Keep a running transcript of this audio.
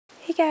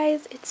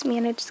guys, it's me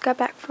and I just got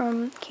back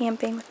from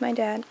camping with my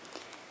dad.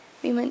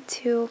 We went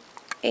to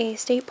a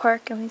state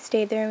park and we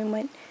stayed there and we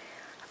went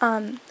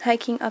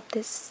hiking up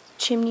this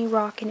chimney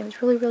rock and it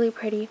was really, really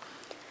pretty.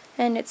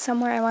 And it's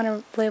somewhere I want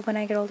to live when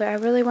I get older. I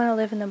really want to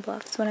live in the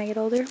Bluffs when I get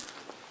older.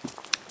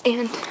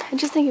 And I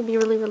just think it'd be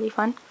really, really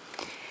fun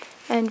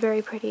and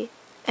very pretty.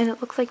 And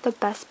it looks like the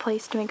best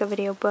place to make a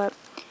video, but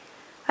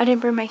I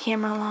didn't bring my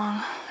camera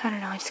along. I don't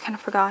know, I just kind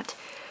of forgot.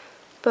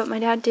 But my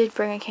dad did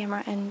bring a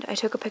camera and I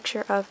took a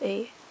picture of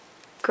a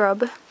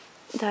grub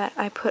that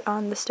I put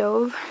on the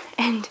stove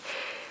and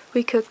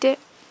we cooked it.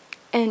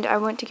 And I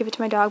went to give it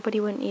to my dog, but he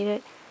wouldn't eat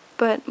it.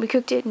 But we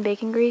cooked it in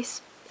bacon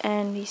grease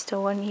and he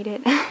still wouldn't eat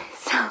it.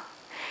 So,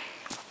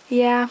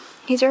 yeah,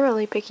 he's a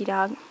really picky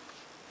dog.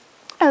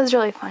 It was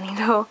really funny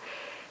though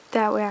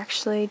that we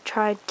actually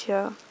tried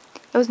to,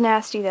 it was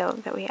nasty though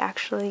that we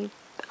actually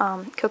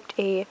cooked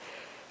a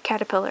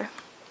caterpillar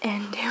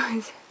and it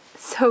was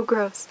so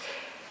gross.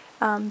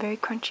 Very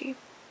crunchy.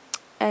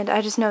 And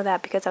I just know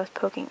that because I was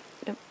poking.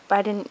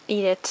 I didn't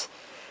eat it.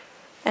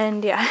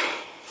 And yeah,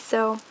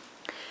 so,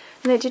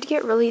 and I did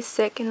get really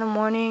sick in the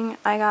morning.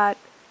 I got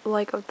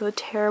like the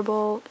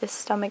terriblest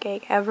stomach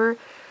ache ever.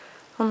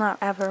 Well, not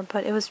ever,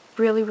 but it was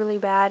really, really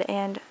bad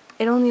and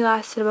it only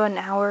lasted about an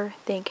hour,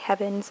 thank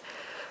heavens.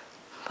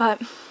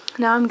 But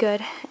now I'm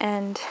good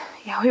and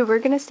yeah, we were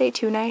gonna stay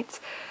 2 nights,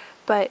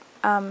 but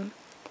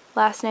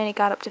last night it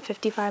got up to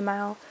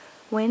 55-mile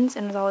winds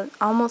and it was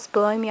almost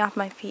blowing me off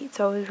my feet,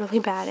 so it was really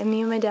bad. And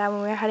me and my dad,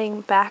 when we were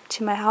heading back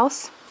to my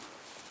house,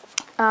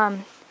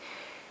 the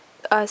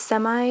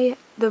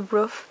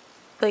roof,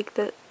 like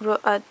the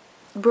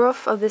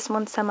roof of this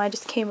one semi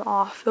just came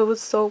off. It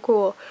was so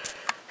cool.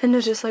 And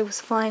it just like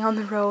was flying on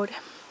the road.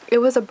 It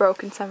was a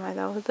broken semi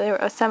though.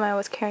 A semi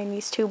was carrying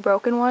these 2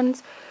 broken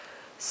ones.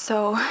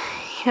 So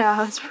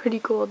yeah, it was pretty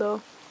cool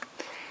though.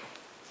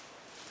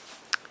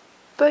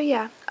 But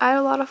yeah, I had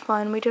a lot of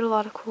fun. We did a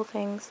lot of cool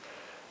things.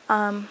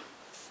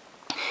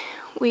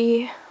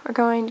 We are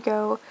going to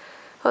go,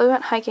 well, we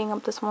went hiking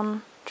up this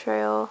one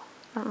trail,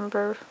 I don't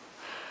remember,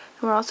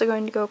 and we're also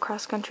going to go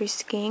cross-country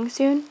skiing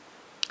soon,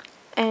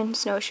 and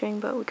snowshoeing,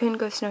 but we couldn't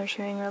go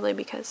snowshoeing really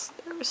because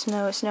there was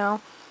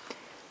snow,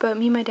 but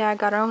me and my dad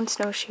got our own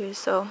snowshoes,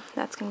 so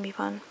that's going to be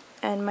fun,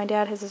 and my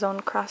dad has his own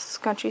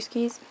cross-country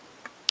skis.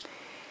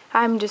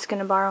 I'm just going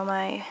to borrow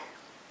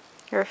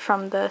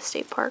from the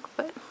state park,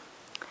 but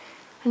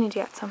I need to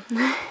get some.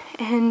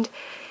 And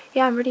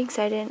yeah, I'm really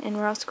excited, and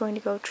we're also going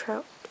to go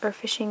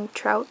fishing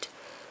trout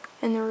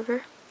in the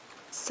river,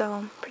 so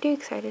I'm pretty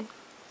excited.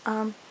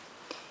 So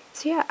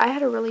yeah, I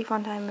had a really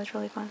fun time. It was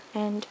really fun,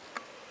 and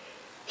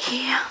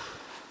yeah,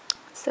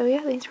 so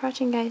yeah, thanks for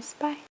watching guys, bye.